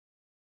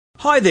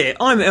Hi there,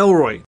 I'm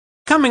Elroy.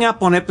 Coming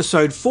up on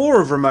episode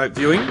 4 of Remote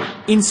Viewing,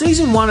 in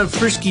season 1 of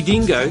Frisky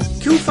Dingo,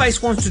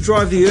 Killface wants to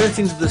drive the Earth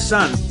into the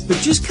sun, but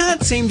just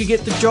can't seem to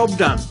get the job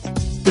done.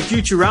 The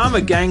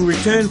Futurama gang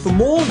return for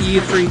more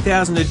Year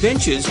 3000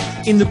 adventures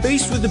in The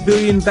Beast with a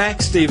Billion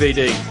Backs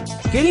DVD.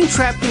 Getting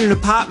trapped in an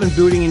apartment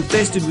building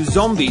infested with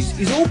zombies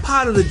is all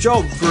part of the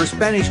job for a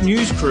Spanish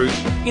news crew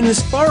in the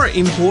Spora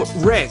import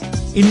Wreck.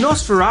 In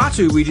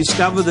Nosferatu, we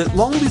discover that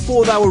long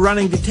before they were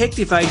running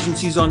detective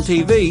agencies on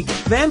TV,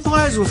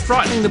 vampires were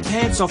frightening the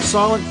pants off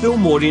silent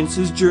film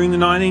audiences during the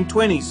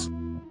 1920s.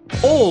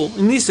 All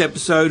in this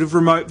episode of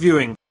Remote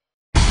Viewing.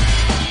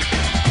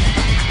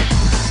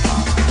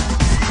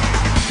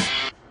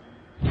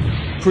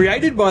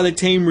 Created by the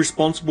team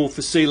responsible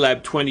for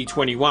C-Lab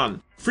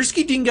 2021,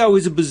 Frisky Dingo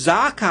is a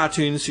bizarre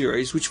cartoon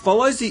series which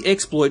follows the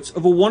exploits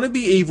of a wannabe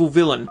evil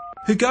villain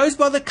who goes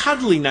by the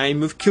cuddly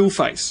name of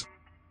Killface.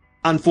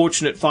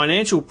 Unfortunate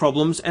financial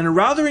problems and a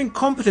rather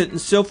incompetent and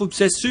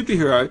self-obsessed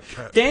superhero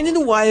stand in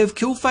the way of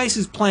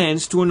Killface's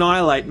plans to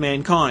annihilate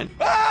mankind.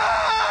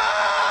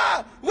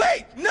 Ah!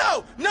 Wait!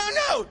 No!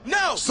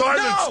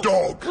 Silence, no!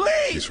 dog!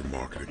 Please! He's from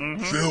marketing.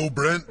 Phil,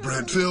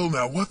 Brent, Phil,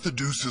 now what the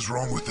deuce is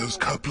wrong with those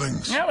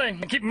couplings? Well, they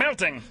keep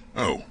melting.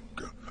 Oh,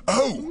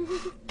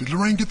 did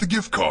Lorraine get the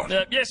gift card?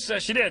 Yes,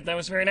 she did. That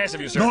was very nice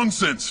of you, sir.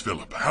 Nonsense,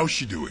 Philip. How's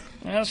she doing?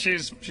 Well,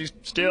 she's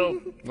still,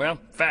 well,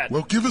 fat.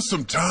 Well, give us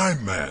some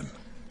time, man.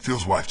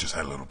 Phil's wife just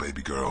had a little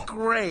baby girl.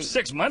 Great.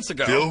 6 months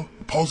ago. Phil,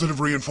 positive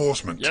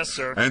reinforcement. Yes,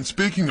 sir. And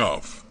speaking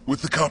of,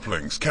 with the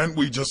couplings, can't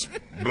we just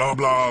blah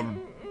blah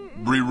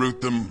reroute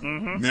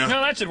them? Yeah.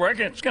 No, that should work.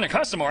 It's going to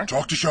cost some more.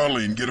 Talk to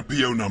Charlene, get a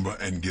PO number,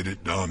 and get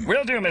it done.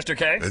 Will do, Mr.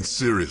 K. And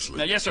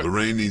seriously, Yes, sir.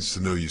 Lorraine needs to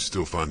know you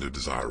still find her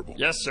desirable.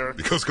 Yes, sir.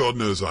 Because God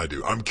knows I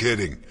do. I'm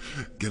kidding.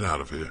 Get out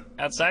of here.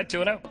 Outside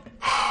 2-0.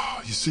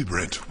 You see,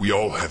 Brent, we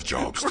all have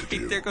jobs to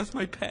do. There goes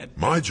my pen.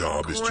 My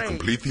job is to Great.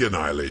 complete the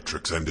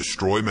Annihilatrix and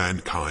destroy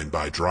mankind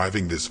by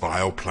driving this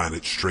vile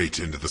planet straight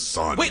into the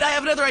sun. Wait, I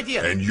have another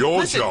idea. And your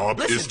Listen, job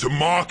listen. is to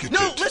market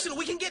No, it. listen,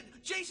 we can get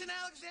Jason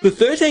Alexander. The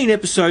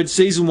 13-episode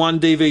Season 1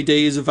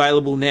 DVD is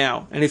available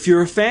now, and if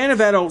you're a fan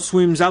of Adult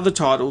Swim's other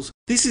titles,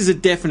 this is a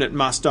definite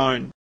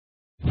must-own.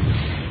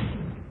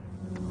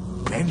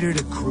 Render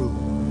to crew.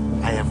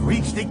 I have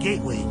reached the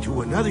gateway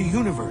to another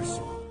universe.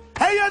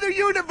 Hey, other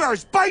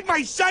universe! Bite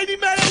my shiny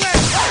metal leg!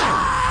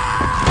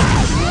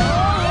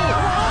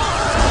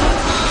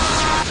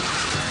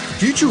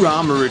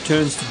 Futurama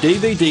returns to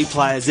DVD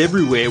players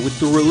everywhere with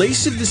the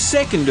release of the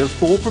second of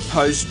 4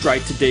 proposed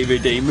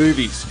straight-to-DVD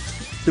movies.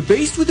 The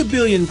Beast with a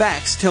Billion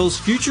Backs tells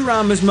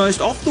Futurama's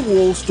most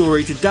off-the-wall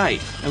story to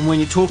date, and when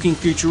you're talking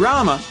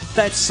Futurama,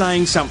 that's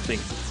saying something.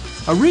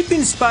 A rip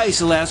in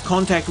space allows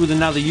contact with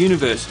another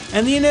universe,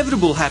 and the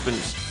inevitable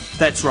happens.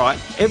 That's right,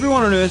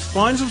 everyone on Earth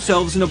finds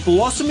themselves in a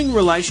blossoming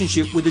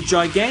relationship with a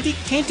gigantic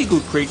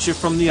tentacled creature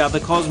from the other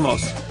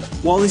cosmos.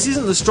 While this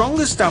isn't the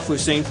strongest stuff we've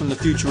seen from the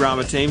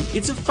Futurama team,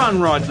 it's a fun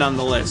ride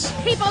nonetheless.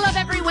 People of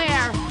everywhere,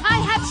 I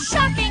have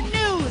shocking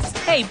news!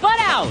 Hey, butt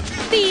out!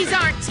 These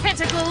aren't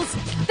tentacles,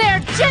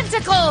 they're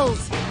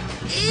genticles!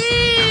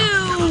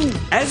 Ew!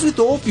 As with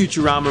all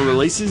Futurama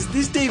releases,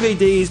 this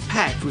DVD is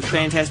packed with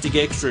fantastic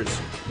extras.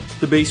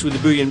 The Beast with a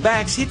Billion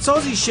Backs hits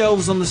Aussie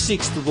shelves on the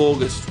 6th of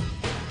August.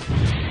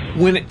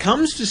 When it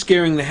comes to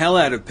scaring the hell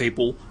out of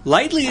people,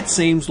 lately it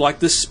seems like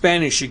the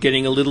Spanish are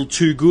getting a little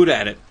too good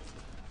at it.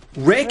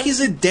 Wreck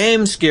is a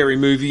damn scary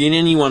movie in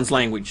anyone's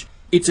language.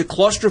 It's a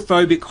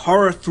claustrophobic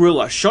horror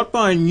thriller shot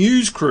by a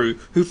news crew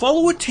who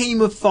follow a team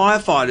of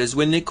firefighters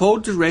when they're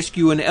called to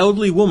rescue an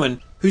elderly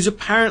woman who's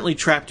apparently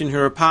trapped in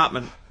her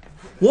apartment.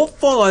 What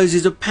follows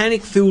is a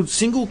panic-filled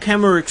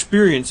single-camera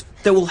experience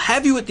that will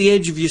have you at the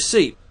edge of your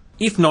seat,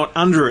 if not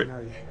under it.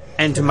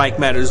 And to make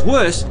matters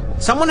worse,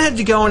 someone had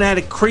to go and add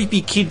a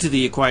creepy kid to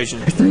the equation.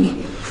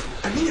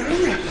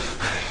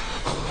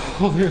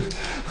 Joder.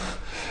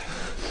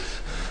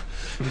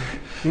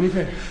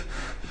 Jennifer,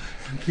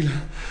 tranquila,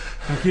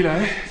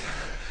 tranquila.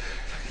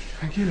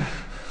 Joder.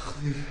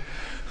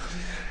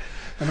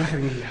 Dame la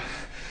jeringuilla.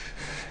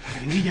 ¿La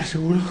jeringuilla,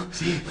 seguro?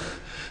 Sí.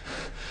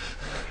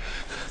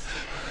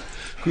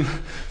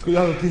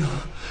 Cuidado, tío.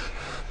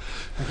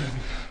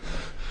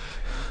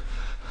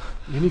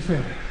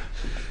 Jennifer.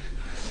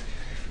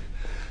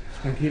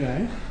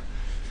 Tranquila,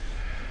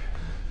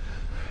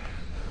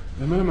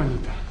 Dame la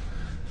manita.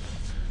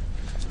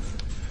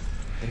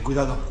 Ten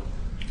cuidado.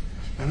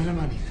 Dame la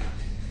manita.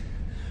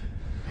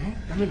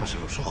 Dame más a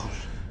los ojos.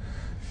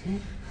 ¿Sí?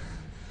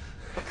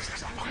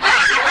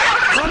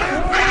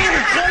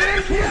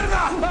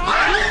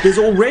 There's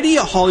already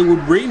a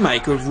Hollywood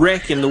remake of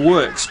Wreck in the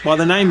works by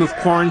the name of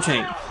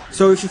Quarantine.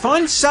 So if you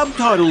find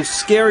subtitles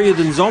scarier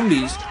than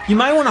zombies, you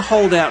may want to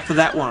hold out for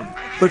that one.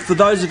 But for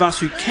those of us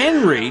who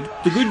can read,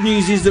 the good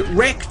news is that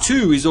Wreck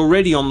 2 is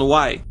already on the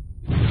way.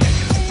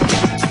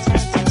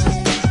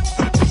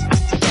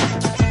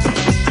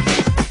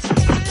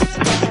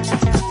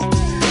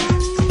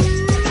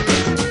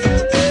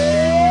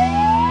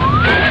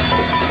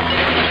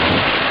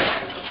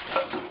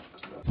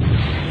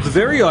 The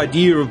very very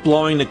idea of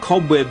blowing the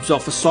cobwebs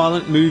off a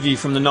silent movie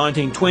from the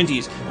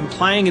 1920s and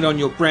playing it on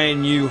your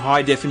brand new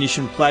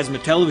high-definition plasma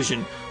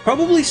television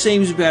probably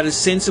seems about as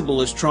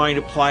sensible as trying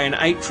to play an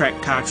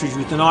 8-track cartridge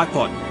with an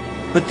iPod.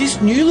 But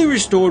this newly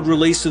restored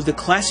release of the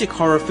classic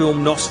horror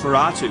film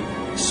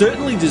Nosferatu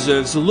certainly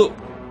deserves a look.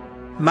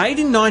 Made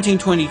in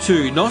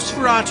 1922,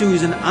 Nosferatu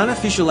is an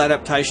unofficial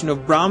adaptation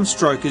of Bram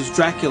Stoker's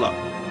Dracula.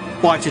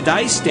 By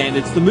today's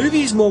standards, the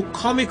movie is more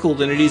comical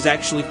than it is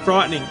actually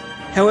frightening.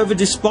 However,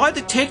 despite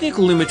the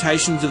technical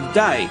limitations of the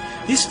day,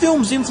 this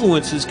film's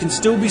influences can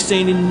still be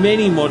seen in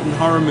many modern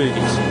horror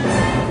movies.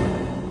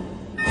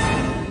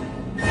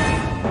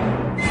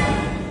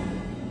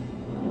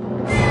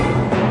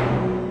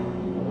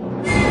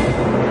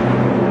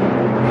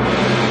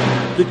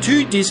 The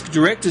 2-disc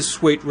Director's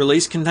Suite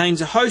release contains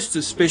a host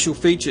of special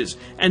features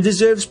and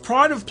deserves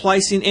pride of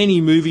place in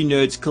any movie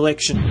nerd's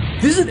collection.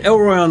 Visit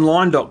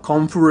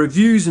elroyonline.com for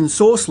reviews and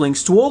source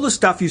links to all the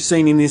stuff you've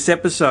seen in this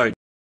episode.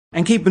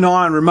 And keep an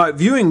eye on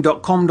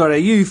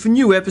remoteviewing.com.au for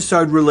new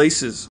episode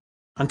releases.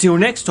 Until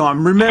next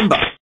time, remember,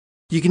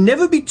 you can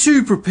never be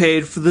too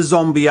prepared for the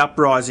zombie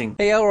uprising.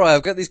 Hey Elroy,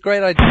 I've got this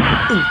great idea.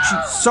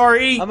 Oh,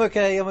 sorry. I'm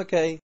okay.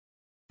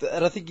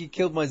 And I think you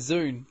killed my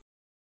Zune.